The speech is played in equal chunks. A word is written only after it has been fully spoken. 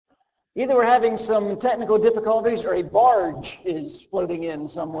Either we're having some technical difficulties or a barge is floating in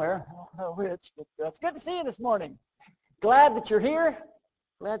somewhere. I don't know which, but it's good to see you this morning. Glad that you're here.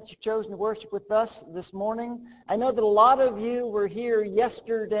 Glad that you've chosen to worship with us this morning. I know that a lot of you were here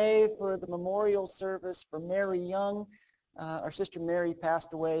yesterday for the memorial service for Mary Young. Our sister Mary passed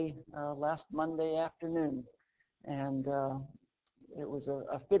away last Monday afternoon. And it was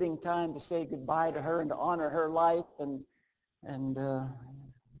a fitting time to say goodbye to her and to honor her life and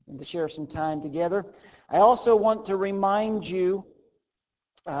to share some time together. I also want to remind you,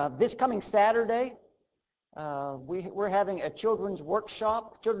 this coming Saturday, we're having a children's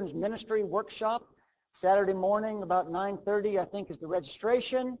ministry workshop, Saturday morning about 9:30, I think, is the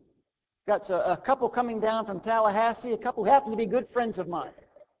registration. Got a couple coming down from Tallahassee, a couple who happen to be good friends of mine.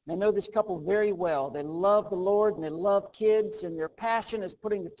 I know this couple very well. They love the Lord and they love kids, and their passion is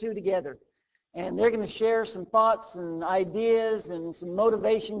putting the two together. And they're going to share some thoughts and ideas and some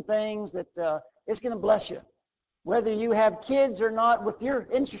motivation things that it's going to bless you. Whether you have kids or not, if you're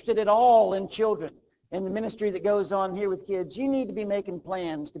interested at all in children and the ministry that goes on here with kids, you need to be making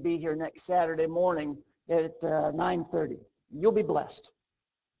plans to be here next Saturday morning at 9:30. You'll be blessed.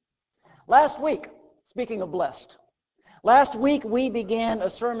 Last week, speaking of blessed, last week we began a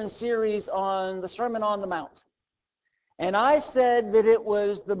sermon series on the Sermon on the Mount. And I said that it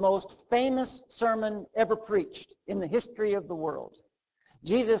was the most famous sermon ever preached in the history of the world.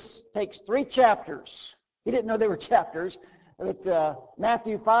 Jesus takes 3 chapters. He didn't know they were chapters. But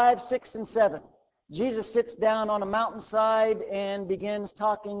Matthew 5, 6, and 7. Jesus sits down on a mountainside and begins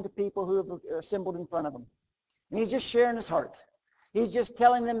talking to people who have assembled in front of him. And he's just sharing his heart. He's just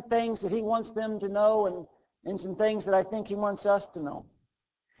telling them things that he wants them to know and some things that I think he wants us to know.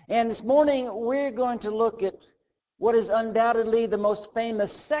 And this morning we're going to look at what is undoubtedly the most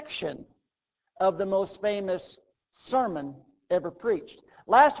famous section of the most famous sermon ever preached.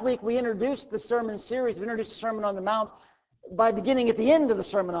 Last week we introduced the sermon series. We introduced the Sermon on the Mount by beginning at the end of the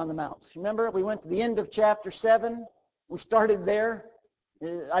Sermon on the Mount. Remember, we went to the end of chapter 7. We started there.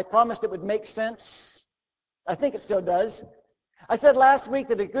 I promised it would make sense. I think it still does. I said last week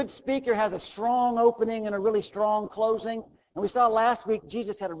that a good speaker has a strong opening and a really strong closing. And we saw last week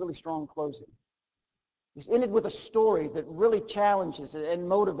Jesus had a really strong closing. He's ended with a story that really challenges and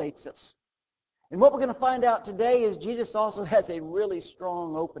motivates us. And what we're going to find out today is Jesus also has a really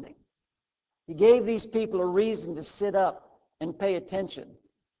strong opening. He gave these people a reason to sit up and pay attention.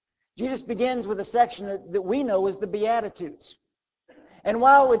 Jesus begins with a section that we know as the Beatitudes. And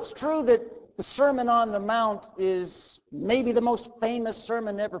while it's true that the Sermon on the Mount is maybe the most famous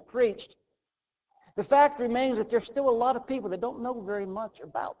sermon ever preached, the fact remains that there's still a lot of people that don't know very much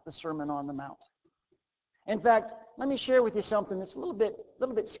about the Sermon on the Mount. In fact, let me share with you something that's a little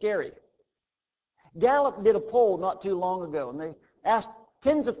bit scary. Gallup did a poll not too long ago, and they asked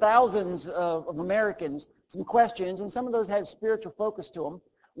tens of thousands of Americans some questions, and some of those had spiritual focus to them.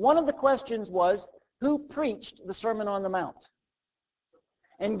 One of the questions was, who preached the Sermon on the Mount?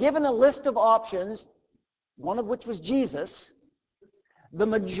 And given a list of options, one of which was Jesus, the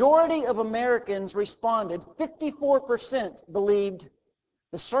majority of Americans responded, 54% believed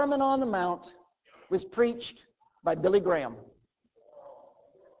the Sermon on the Mount was preached by Billy Graham.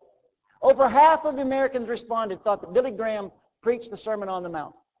 Over half of the Americans responded, thought that Billy Graham preached the Sermon on the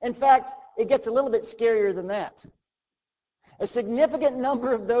Mount. In fact, it gets a little bit scarier than that. A significant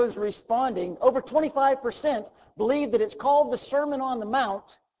number of those responding, over 25%, believe that it's called the Sermon on the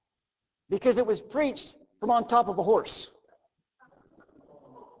Mount because it was preached from on top of a horse.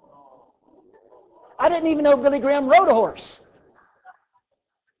 I didn't even know Billy Graham rode a horse.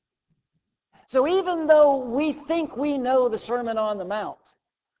 So even though we think we know the Sermon on the Mount,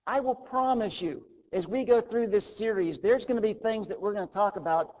 I will promise you, as we go through this series, there's going to be things that we're going to talk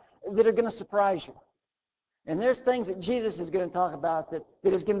about that are going to surprise you. And there's things that Jesus is going to talk about that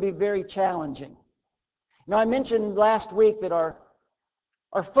is going to be very challenging. Now, I mentioned last week that our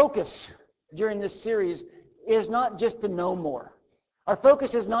focus during this series is not just to know more. Our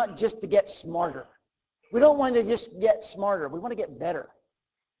focus is not just to get smarter. We don't want to just get smarter. We want to get better.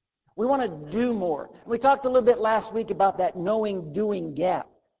 We want to do more. We talked a little bit last week about that knowing-doing gap.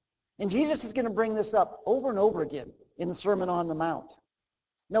 And Jesus is going to bring this up over and over again in the Sermon on the Mount.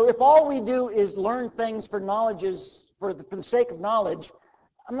 Now, if all we do is learn things for the sake of knowledge,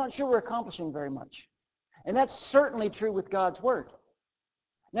 I'm not sure we're accomplishing very much. And that's certainly true with God's Word.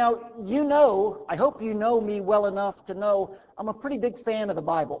 Now, I hope you know me well enough to know I'm a pretty big fan of the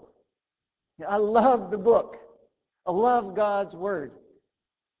Bible. I love the book. I love God's Word.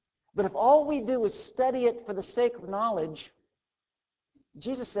 But if all we do is study it for the sake of knowledge,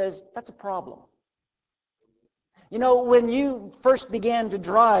 Jesus says that's a problem. You know, when you first began to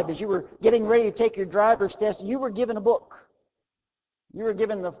drive, as you were getting ready to take your driver's test, you were given a book. You were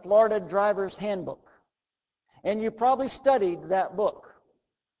given the Florida Driver's Handbook. And you probably studied that book.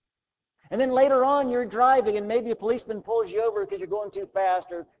 And then later on, you're driving, and maybe a policeman pulls you over because you're going too fast,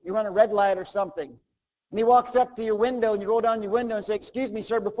 or you run a red light or something. And he walks up to your window, and you roll down your window and say, "Excuse me,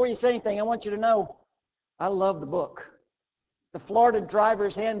 sir, before you say anything, I want you to know, I love the book. The Florida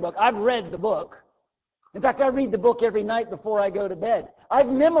Driver's Handbook. I've read the book. In fact, I read the book every night before I go to bed. I've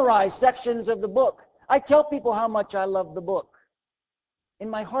memorized sections of the book. I tell people how much I love the book." In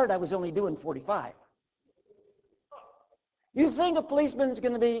my heart, I was only doing 45. You think a policeman's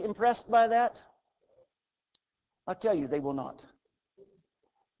going to be impressed by that? I'll tell you, they will not.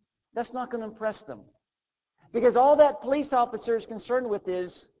 That's not going to impress them. Because all that police officer is concerned with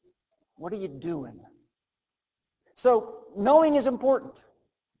is, what are you doing? So knowing is important.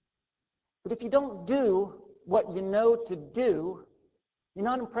 But if you don't do what you know to do, you're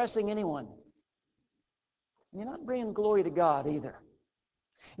not impressing anyone. You're not bringing glory to God either.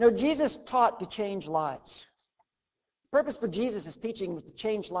 You know, Jesus taught to change lives. The purpose for Jesus' teaching was to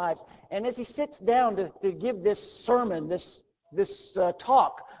change lives. And as he sits down to give this sermon, this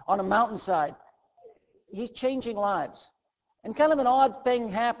talk on a mountainside, he's changing lives. And kind of an odd thing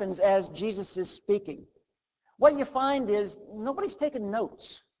happens as Jesus is speaking. What you find is nobody's taking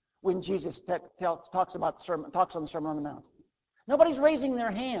notes when Jesus talks on the Sermon on the Mount. Nobody's raising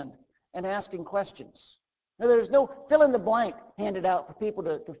their hand and asking questions. Now, there's no fill in the blank handed out for people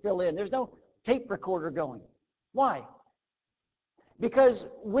to fill in. There's no tape recorder going. Why? Because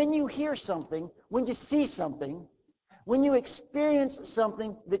when you hear something, when you see something, when you experience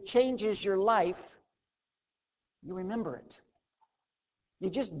something that changes your life, you remember it. You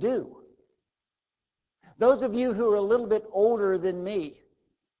just do. Those of you who are a little bit older than me,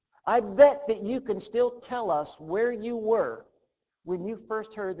 I bet that you can still tell us where you were when you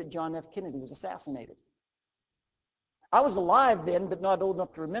first heard that John F. Kennedy was assassinated. I was alive then, but not old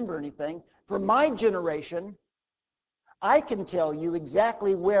enough to remember anything. For my generation, I can tell you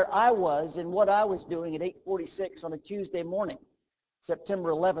exactly where I was and what I was doing at 8:46 on a Tuesday morning, September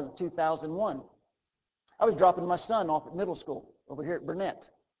 11th, 2001. I was dropping my son off at middle school over here at Burnett.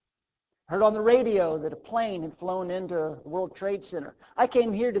 Heard on the radio that a plane had flown into the World Trade Center. I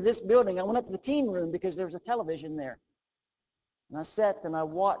came here to this building. I went up to the team room because there was a television there. And I sat and I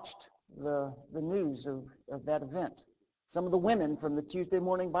watched the news of that event. Some of the women from the Tuesday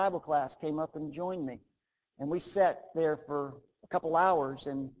morning Bible class came up and joined me. And we sat there for a couple hours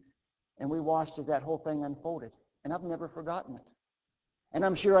and we watched as that whole thing unfolded. And I've never forgotten it. And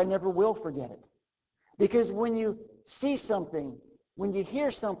I'm sure I never will forget it. Because when you see something, when you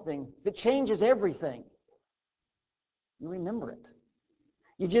hear something that changes everything, you remember it.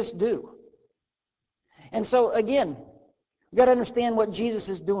 You just do. And so, again, you've got to understand what Jesus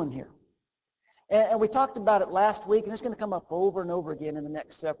is doing here. And we talked about it last week, and it's going to come up over and over again in the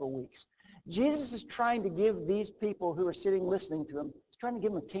next several weeks. Jesus is trying to give these people who are sitting listening to him, he's trying to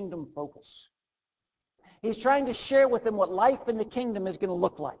give them a kingdom focus. He's trying to share with them what life in the kingdom is going to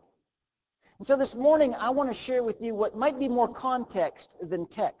look like. And so this morning, I want to share with you what might be more context than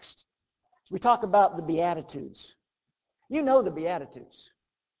text. We talk about the Beatitudes. You know the Beatitudes.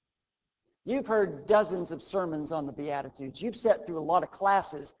 You've heard dozens of sermons on the Beatitudes. You've sat through a lot of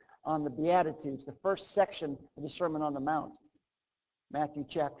classes on the Beatitudes, the first section of the Sermon on the Mount, Matthew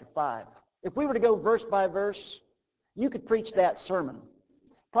chapter 5. If we were to go verse by verse, you could preach that sermon.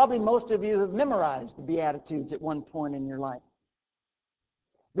 Probably most of you have memorized the Beatitudes at one point in your life.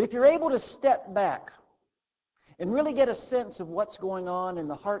 But if you're able to step back and really get a sense of what's going on in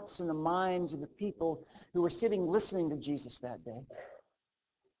the hearts and the minds of the people who were sitting listening to Jesus that day,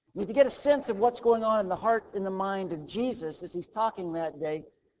 and if you get a sense of what's going on in the heart and the mind of Jesus as he's talking that day,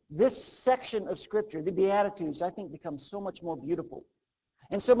 this section of Scripture, the Beatitudes, I think becomes so much more beautiful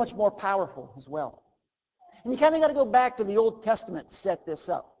and so much more powerful as well. And you kind of got to go back to the Old Testament to set this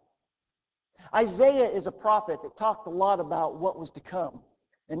up. Isaiah is a prophet that talked a lot about what was to come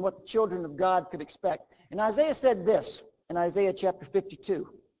and what the children of God could expect. And Isaiah said this in Isaiah chapter 52.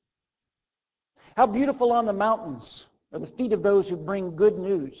 How beautiful on the mountains are the feet of those who bring good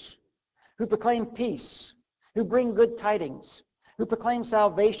news, who proclaim peace, who bring good tidings, who proclaim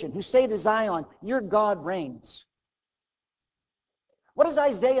salvation, who say to Zion, your God reigns. What does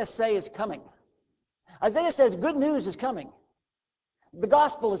Isaiah say is coming? Isaiah says good news is coming. The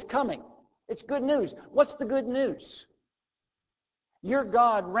gospel is coming. It's good news. What's the good news? Your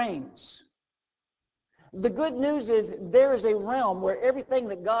God reigns. The good news is there is a realm where everything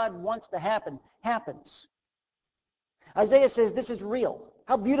that God wants to happen, happens. Isaiah says this is real.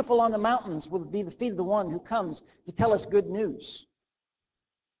 How beautiful on the mountains will be the feet of the one who comes to tell us good news.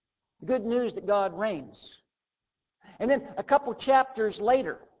 Good news that God reigns. And then a couple chapters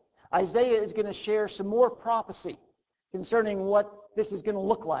later, Isaiah is going to share some more prophecy concerning what this is going to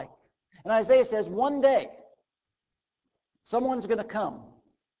look like. And Isaiah says, one day, someone's going to come.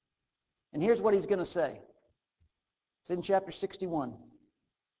 And here's what he's going to say. It's in chapter 61.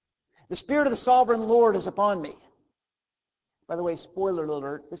 The Spirit of the Sovereign Lord is upon me. By the way, spoiler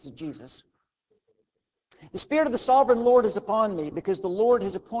alert, this is Jesus. The Spirit of the Sovereign Lord is upon me because the Lord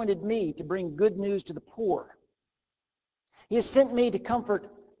has appointed me to bring good news to the poor. He has sent me to comfort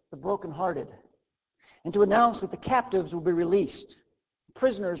the brokenhearted and to announce that the captives will be released,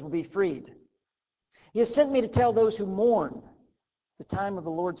 prisoners will be freed. He has sent me to tell those who mourn the time of the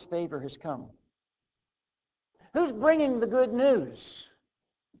Lord's favor has come. Who's bringing the good news?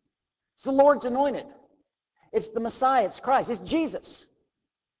 It's the Lord's anointed. It's the Messiah. It's Christ. It's Jesus.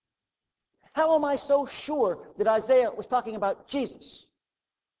 How am I so sure that Isaiah was talking about Jesus?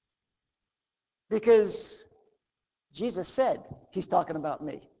 Because Jesus said he's talking about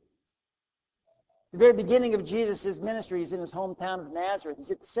me. The very beginning of Jesus' ministry is in his hometown of Nazareth.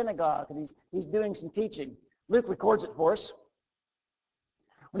 He's at the synagogue and he's doing some teaching. Luke records it for us.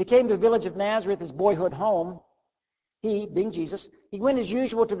 When he came to the village of Nazareth, his boyhood home, he, being Jesus, he went as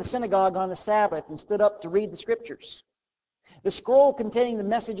usual to the synagogue on the Sabbath and stood up to read the scriptures. The scroll containing the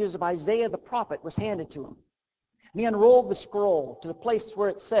messages of Isaiah the prophet was handed to him. And he unrolled the scroll to the place where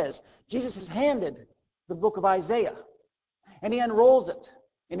it says, Jesus is handed the book of Isaiah. And he unrolls it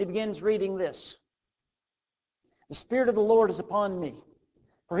and he begins reading this. The Spirit of the Lord is upon me,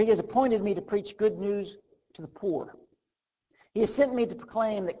 for he has appointed me to preach good news to the poor. He has sent me to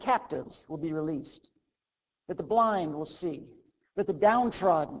proclaim that captives will be released, that the blind will see, that the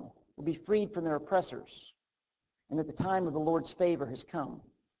downtrodden will be freed from their oppressors, and that the time of the Lord's favor has come.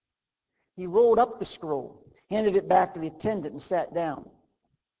 He rolled up the scroll, handed it back to the attendant, and sat down.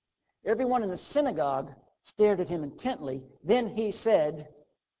 Everyone in the synagogue stared at him intently. Then he said,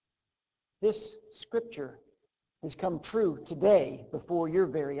 "This scripture has come true today before your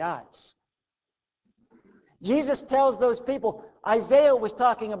very eyes." Jesus tells those people, Isaiah was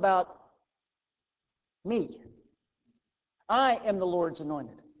talking about me. I am the Lord's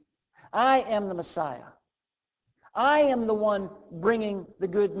anointed. I am the Messiah. I am the one bringing the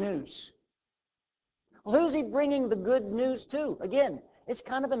good news. Well, who's he bringing the good news to? Again, it's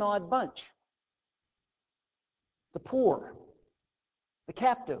kind of an odd bunch. The poor, the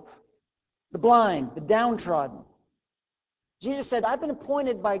captive, the blind, the downtrodden. Jesus said, I've been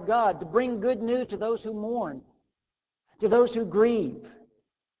appointed by God to bring good news to those who mourn, to those who grieve.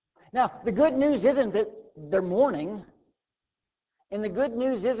 Now, the good news isn't that they're mourning, and the good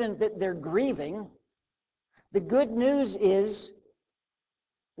news isn't that they're grieving. The good news is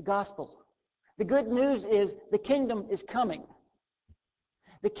the gospel. The good news is the kingdom is coming.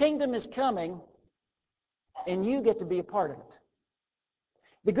 The kingdom is coming, and you get to be a part of it.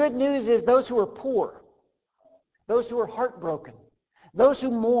 The good news is those who are poor, those who are heartbroken, those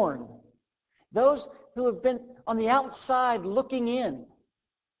who mourn, those who have been on the outside looking in.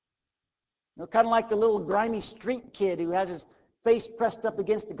 Kind of like the little grimy street kid who has his face pressed up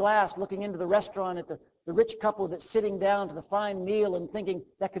against the glass looking into the restaurant at the rich couple that's sitting down to the fine meal and thinking,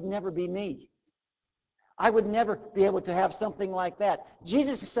 that could never be me. I would never be able to have something like that.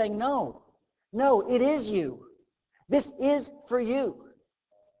 Jesus is saying, no, it is you. This is for you.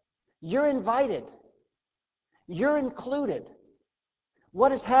 You're invited. You're included.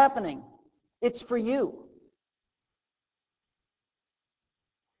 What is happening? It's for you.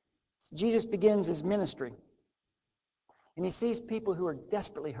 Jesus begins his ministry, and he sees people who are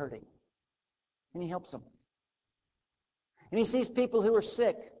desperately hurting, and he helps them. And he sees people who are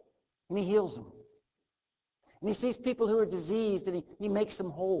sick, and he heals them. And he sees people who are diseased, and he makes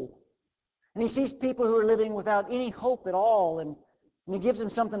them whole. And he sees people who are living without any hope at all, and he gives them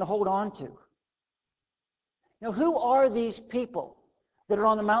something to hold on to. Now, who are these people that are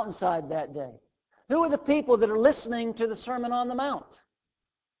on the mountainside that day? Who are the people that are listening to the Sermon on the Mount?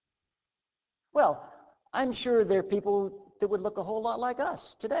 Well, I'm sure there are people that would look a whole lot like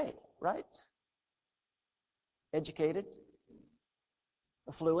us today, right? Educated,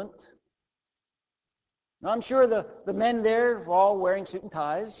 affluent. Now, I'm sure the men there were all wearing suit and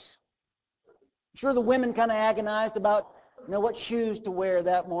ties. I'm sure the women kind of agonized about what shoes to wear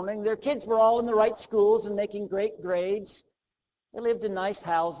that morning. Their kids were all in the right schools and making great grades. They lived in nice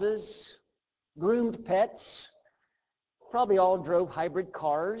houses, groomed pets, probably all drove hybrid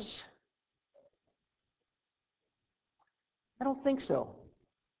cars. I don't think so.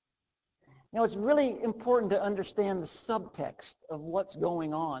 It's really important to understand the subtext of what's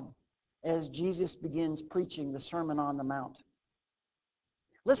going on as Jesus begins preaching the Sermon on the Mount.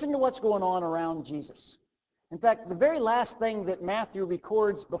 Listen to what's going on around Jesus. In fact, the very last thing that Matthew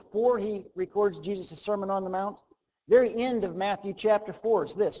records before he records Jesus' Sermon on the Mount, very end of Matthew chapter 4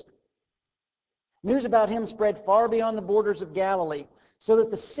 is this. News about him spread far beyond the borders of Galilee, so that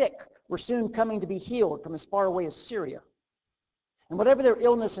the sick were soon coming to be healed from as far away as Syria. And whatever their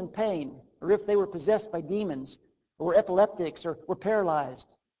illness and pain, or if they were possessed by demons, or were epileptics, or were paralyzed,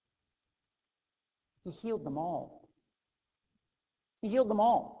 he healed them all. He healed them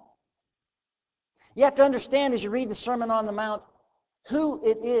all. You have to understand as you read the Sermon on the Mount who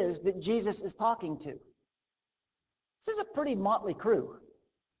it is that Jesus is talking to. This is a pretty motley crew.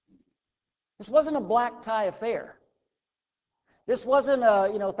 This wasn't a black tie affair. This wasn't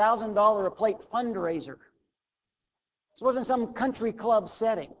a $1,000 a plate fundraiser. This wasn't some country club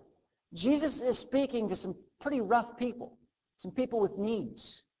setting. Jesus is speaking to some pretty rough people, some people with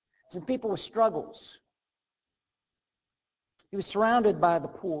needs, some people with struggles. He was surrounded by the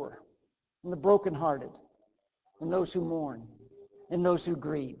poor and the brokenhearted and those who mourn and those who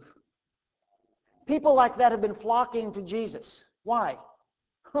grieve. People like that have been flocking to Jesus. Why?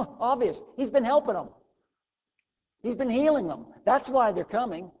 Obvious. He's been helping them. He's been healing them. That's why they're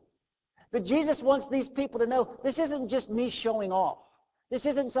coming. But Jesus wants these people to know this isn't just me showing off. This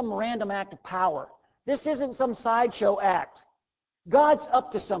isn't some random act of power. This isn't some sideshow act. God's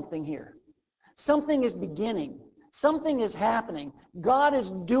up to something here. Something is beginning. Something is happening. God is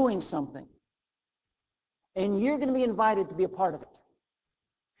doing something. And you're going to be invited to be a part of it.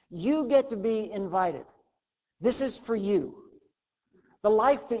 You get to be invited. This is for you. The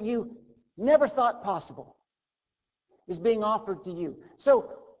life that you never thought possible is being offered to you.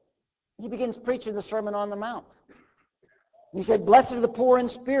 So he begins preaching the Sermon on the Mount. He said, "Blessed are the poor in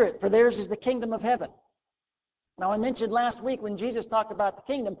spirit, for theirs is the kingdom of heaven." Now, I mentioned last week when Jesus talked about the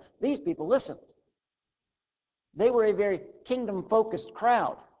kingdom, these people listened. They were a very kingdom-focused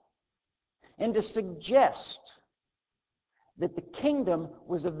crowd. And to suggest that the kingdom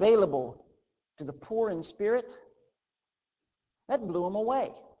was available to the poor in spirit, that blew them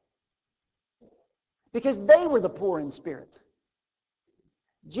away. Because they were the poor in spirit.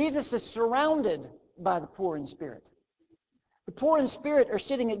 Jesus is surrounded by the poor in spirit. The poor in spirit are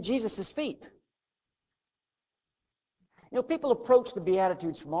sitting at Jesus' feet. People approach the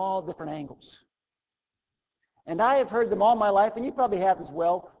Beatitudes from all different angles. And I have heard them all my life, and you probably have as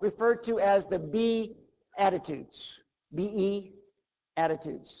well, referred to as the B-attitudes. B-E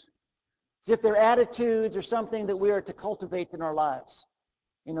attitudes. As if they're attitudes or something that we are to cultivate in our lives.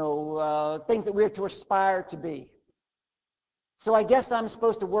 Things that we are to aspire to be. So I guess I'm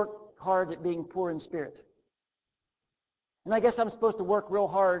supposed to work hard at being poor in spirit. And I guess I'm supposed to work real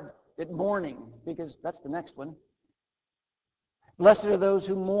hard at mourning, because that's the next one. Blessed are those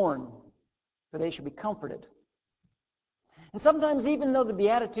who mourn, for they shall be comforted. And sometimes even though the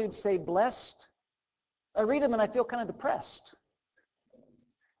Beatitudes say blessed, I read them and I feel kind of depressed.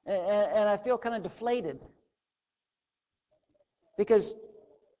 And I feel kind of deflated. Because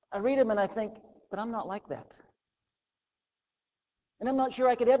I read them and I think, but I'm not like that. And I'm not sure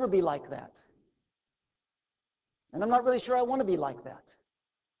I could ever be like that. And I'm not really sure I want to be like that.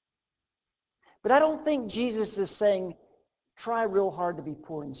 But I don't think Jesus is saying, try real hard to be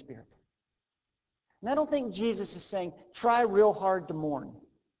poor in spirit. And I don't think Jesus is saying, try real hard to mourn.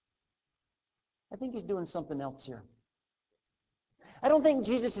 I think he's doing something else here. I don't think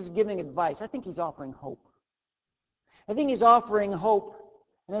Jesus is giving advice. I think he's offering hope. I think he's offering hope,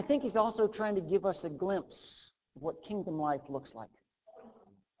 and I think he's also trying to give us a glimpse of what kingdom life looks like.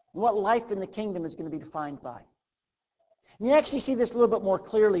 And what life in the kingdom is going to be defined by. And you actually see this a little bit more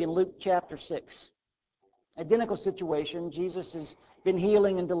clearly in Luke chapter 6. Identical situation. Jesus has been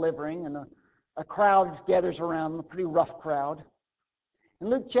healing and delivering, and a crowd gathers around, a pretty rough crowd. In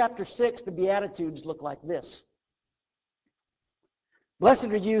Luke chapter 6, the Beatitudes look like this. Blessed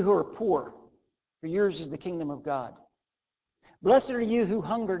are you who are poor, for yours is the kingdom of God. Blessed are you who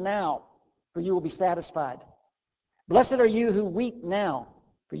hunger now, for you will be satisfied. Blessed are you who weep now,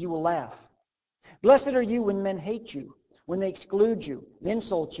 for you will laugh. Blessed are you when men hate you, when they exclude you, and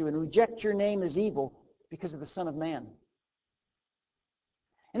insult you, and reject your name as evil because of the Son of Man.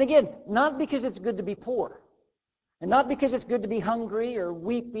 And again, not because it's good to be poor, and not because it's good to be hungry or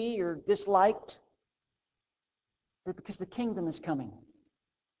weepy or disliked, but because the kingdom is coming.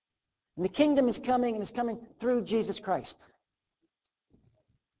 And the kingdom is coming, and it's coming through Jesus Christ.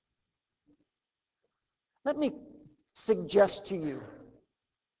 Let me suggest to you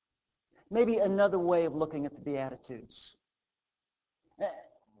maybe another way of looking at the Beatitudes.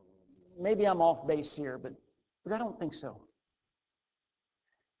 maybe I'm off base here, but I don't think so.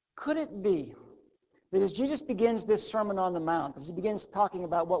 Could it be that as Jesus begins this Sermon on the Mount, as he begins talking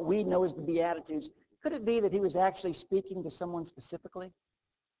about what we know as the Beatitudes, could it be that he was actually speaking to someone specifically?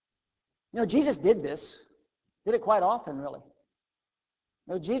 Jesus did this. Did it quite often, really.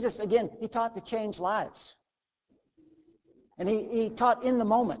 Jesus, again, he taught to change lives. And he taught in the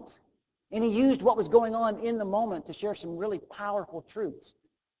moment. And he used what was going on in the moment to share some really powerful truths.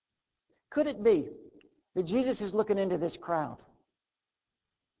 Could it be that Jesus is looking into this crowd?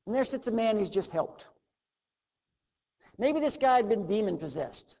 And there sits a man he's just helped. Maybe this guy had been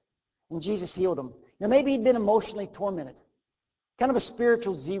demon-possessed, and Jesus healed him. Maybe he'd been emotionally tormented, kind of a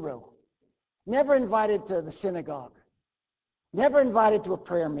spiritual zero. Never invited to the synagogue. Never invited to a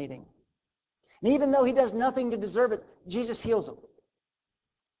prayer meeting. And even though he does nothing to deserve it, Jesus heals him.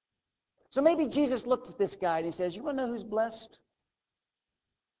 So maybe Jesus looks at this guy and he says, you want to know who's blessed?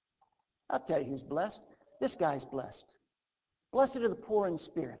 I'll tell you who's blessed. This guy's blessed. Blessed are the poor in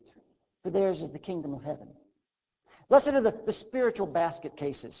spirit, for theirs is the kingdom of heaven. Blessed are the spiritual basket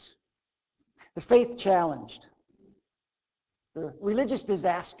cases, the faith challenged, the religious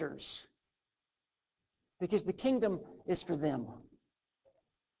disasters, because the kingdom is for them.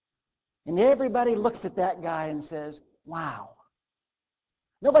 And everybody looks at that guy and says, wow.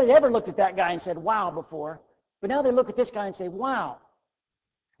 Nobody had ever looked at that guy and said, wow, before. But now they look at this guy and say, wow.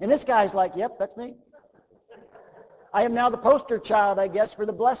 And this guy's like, yep, that's me. I am now the poster child, I guess, for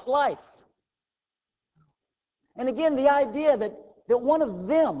the blessed life. And again, the idea that one of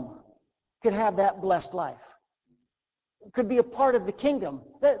them could have that blessed life, could be a part of the kingdom,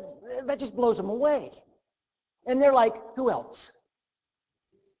 that just blows them away. And they're like, who else?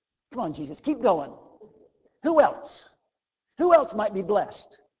 Come on, Jesus, keep going. Who else? Who else might be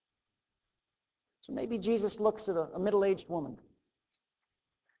blessed? So maybe Jesus looks at a middle-aged woman,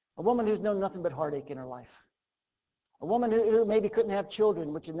 a woman who's known nothing but heartache in her life, a woman who maybe couldn't have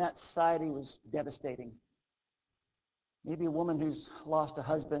children, which in that society was devastating. Maybe a woman who's lost a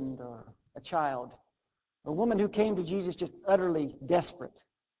husband or a child, a woman who came to Jesus just utterly desperate.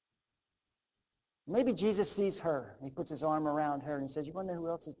 Maybe Jesus sees her, and he puts his arm around her and says, you want to know who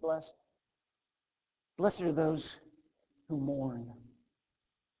else is blessed? Blessed are those who mourn.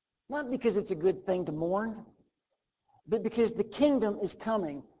 Not because it's a good thing to mourn, but because the kingdom is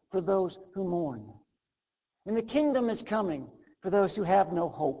coming for those who mourn. And the kingdom is coming for those who have no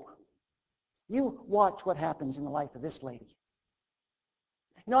hope. You watch what happens in the life of this lady.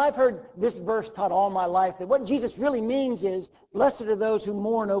 I've heard this verse taught all my life, that what Jesus really means is, blessed are those who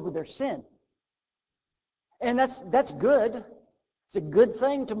mourn over their sin. And that's good. It's a good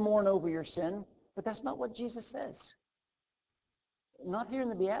thing to mourn over your sin, but that's not what Jesus says. Not here in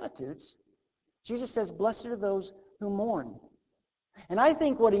the Beatitudes. Jesus says, blessed are those who mourn. And I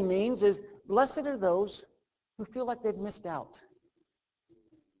think what he means is, blessed are those who feel like they've missed out.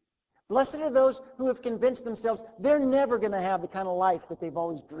 Blessed are those who have convinced themselves they're never going to have the kind of life that they've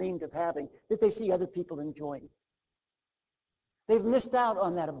always dreamed of having, that they see other people enjoying. They've missed out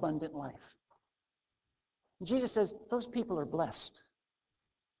on that abundant life. And Jesus says those people are blessed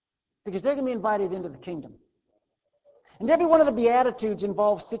because they're going to be invited into the kingdom. And every one of the Beatitudes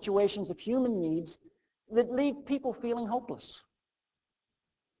involves situations of human needs that leave people feeling hopeless.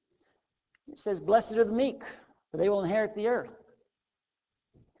 It says, blessed are the meek, for they will inherit the earth.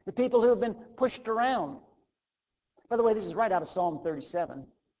 The people who have been pushed around. By the way, this is right out of Psalm 37.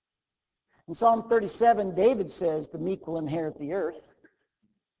 In Psalm 37, David says the meek will inherit the earth.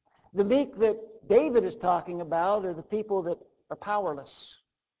 The meek that David is talking about are the people that are powerless,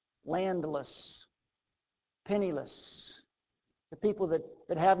 landless, penniless, the people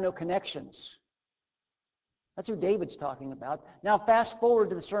that have no connections. That's who David's talking about. Now fast forward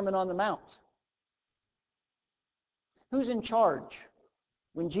to the Sermon on the Mount. Who's in charge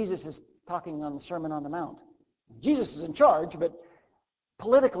when Jesus is talking on the Sermon on the Mount? Jesus is in charge, but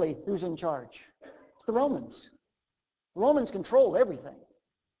politically, who's in charge? It's the Romans. The Romans control everything.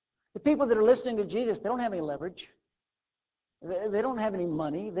 The people that are listening to Jesus, they don't have any leverage. They don't have any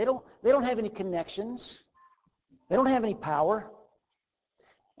money. They don't have any connections. They don't have any power.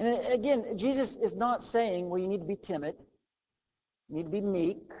 And again, Jesus is not saying, well, you need to be timid. You need to be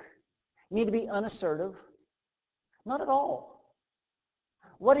meek. You need to be unassertive. Not at all.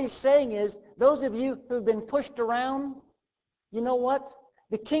 What he's saying is, those of you who've been pushed around, you know what?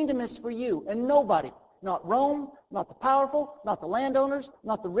 The kingdom is for you. And nobody, not Rome, not the powerful, not the landowners,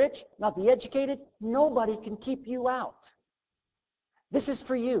 not the rich, not the educated, nobody can keep you out. This is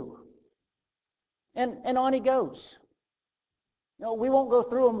for you. And on he goes. We won't go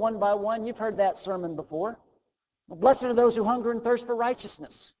through them one by one. You've heard that sermon before. Blessed are those who hunger and thirst for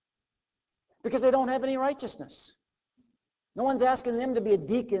righteousness. because they don't have any righteousness. No one's asking them to be a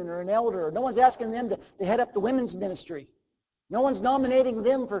deacon or an elder. No one's asking them to head up the women's ministry. No one's nominating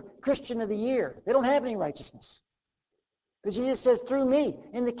them for Christian of the Year. They don't have any righteousness. But Jesus says, through me,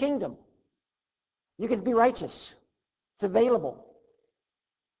 in the kingdom, you can be righteous. It's available.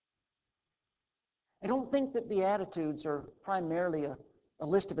 I don't think that Beatitudes are primarily a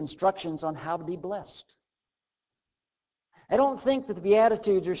list of instructions on how to be blessed. I don't think that the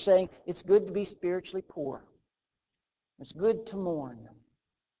Beatitudes are saying it's good to be spiritually poor. It's good to mourn.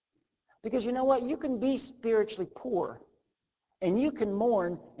 Because you know what? You can be spiritually poor and you can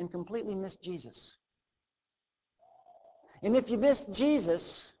mourn and completely miss Jesus. And if you miss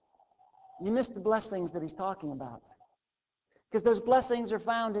Jesus, you miss the blessings that he's talking about. Because those blessings are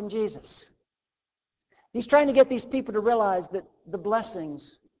found in Jesus. He's trying to get these people to realize that the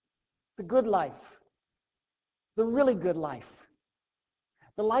blessings, the good life, the really good life,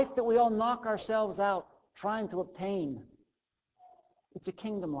 the life that we all knock ourselves out trying to obtain, it's a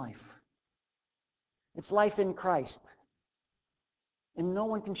kingdom life. It's life in Christ. And no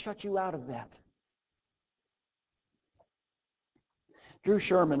one can shut you out of that. Drew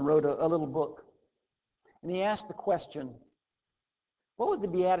Sherman wrote a little book, and he asked the question, what would the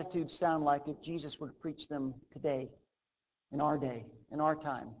Beatitudes sound like if Jesus were to preach them today, in our day, in our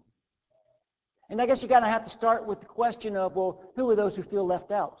time? And I guess you kind of have to start with the question of, well, who are those who feel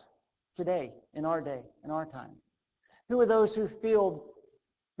left out today, in our day, in our time? Who are those who feel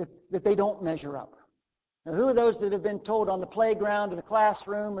that they don't measure up? Now, who are those that have been told on the playground or the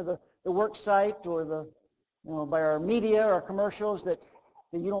classroom or the work site or by our media or our commercials that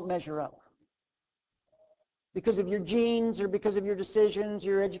you don't measure up? Because of your genes or because of your decisions,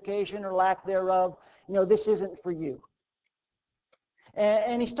 your education or lack thereof, this isn't for you.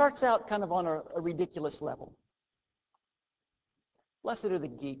 And he starts out kind of on a ridiculous level. Blessed are the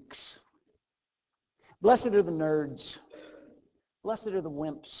geeks. Blessed are the nerds. Blessed are the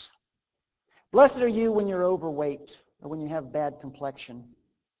wimps. Blessed are you when you're overweight or when you have bad complexion.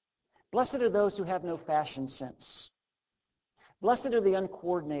 Blessed are those who have no fashion sense. Blessed are the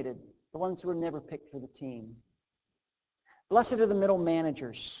uncoordinated, the ones who are never picked for the team. Blessed are the middle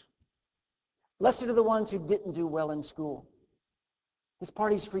managers. Blessed are the ones who didn't do well in school. This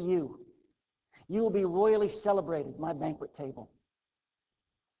party's for you. You will be royally celebrated, my banquet table.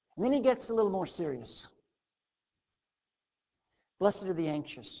 And then he gets a little more serious. Blessed are the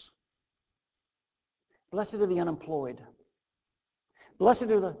anxious. Blessed are the unemployed. Blessed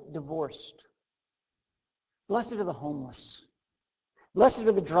are the divorced. Blessed are the homeless. Blessed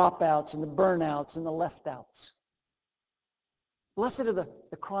are the dropouts and the burnouts and the leftouts. Blessed are the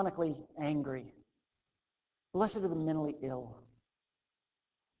chronically angry. Blessed are the mentally ill.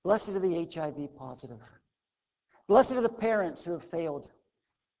 Blessed are the HIV positive. Blessed are the parents who have failed.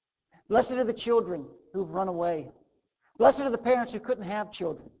 Blessed are the children who've run away. Blessed are the parents who couldn't have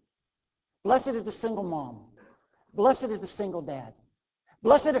children. Blessed is the single mom. Blessed is the single dad.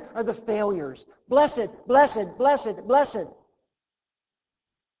 Blessed are the failures. Blessed, blessed, blessed, blessed.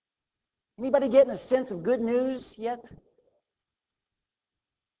 Anybody getting a sense of good news yet?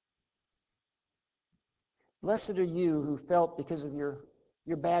 Blessed are you who felt because of your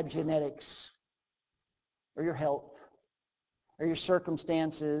bad genetics or your health or your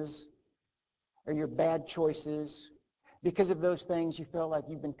circumstances or your bad choices. Because of those things, you felt like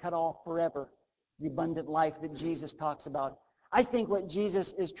you've been cut off forever. The abundant life that Jesus talks about. I think what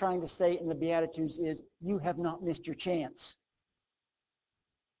Jesus is trying to say in the Beatitudes is, you have not missed your chance.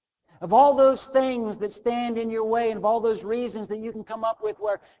 Of all those things that stand in your way and of all those reasons that you can come up with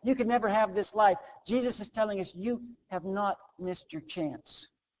where you could never have this life, Jesus is telling us you have not missed your chance.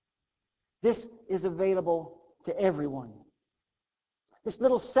 This is available to everyone. This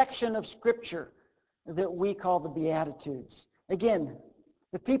little section of Scripture that we call the Beatitudes. Again,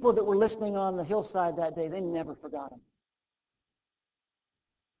 the people that were listening on the hillside that day, they never forgot them.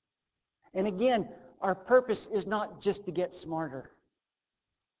 And again, our purpose is not just to get smarter.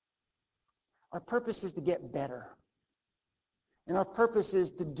 Our purpose is to get better. And our purpose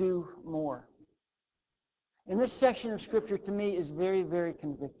is to do more. And this section of Scripture to me is very, very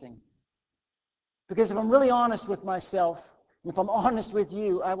convicting. Because if I'm really honest with myself, and if I'm honest with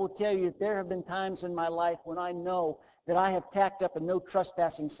you, I will tell you that there have been times in my life when I know that I have tacked up a no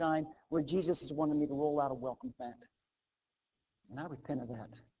trespassing sign where Jesus has wanted me to roll out a welcome mat. And I repent of that.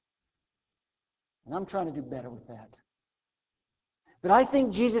 And I'm trying to do better with that. But I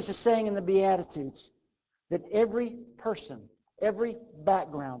think Jesus is saying in the Beatitudes that every person, every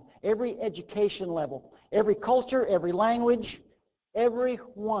background, every education level, every culture, every language,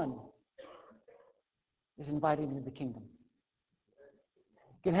 everyone is invited into the kingdom.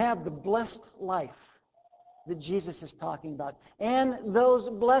 can have the blessed life that Jesus is talking about. And those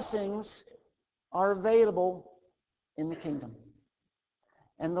blessings are available in the kingdom.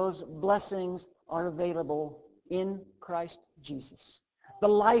 And those blessings are available in Christ Jesus. The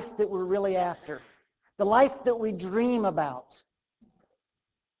life that we're really after, the life that we dream about,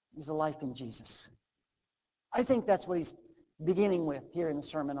 is a life in Jesus. I think that's what he's beginning with here in the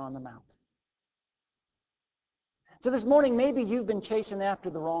Sermon on the Mount. So this morning, maybe you've been chasing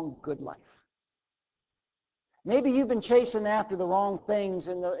after the wrong good life. Maybe you've been chasing after the wrong things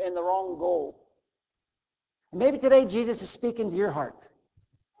and the wrong goal. And maybe today Jesus is speaking to your heart.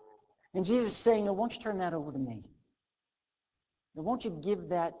 And Jesus is saying, no, won't you turn that over to me? Now, won't you give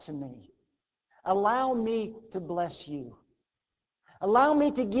that to me? Allow me to bless you. Allow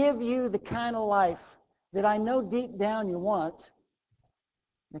me to give you the kind of life that I know deep down you want,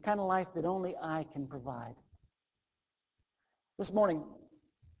 the kind of life that only I can provide. This morning,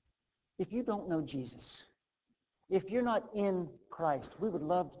 if you don't know Jesus, if you're not in Christ, we would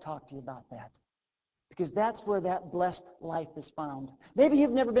love to talk to you about that. Because that's where that blessed life is found. Maybe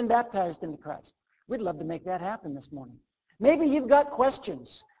you've never been baptized into Christ. We'd love to make that happen this morning. Maybe you've got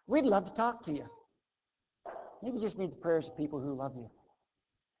questions. We'd love to talk to you. Maybe you just need the prayers of people who love you.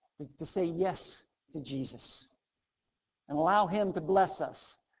 To say yes to Jesus. And allow him to bless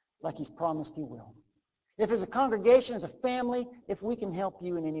us like he's promised he will. If as a congregation, as a family, if we can help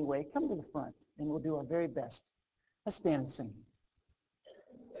you in any way, come to the front and we'll do our very best. Let's stand and sing.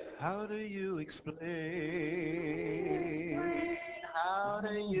 How do you explain? How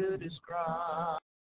do you describe?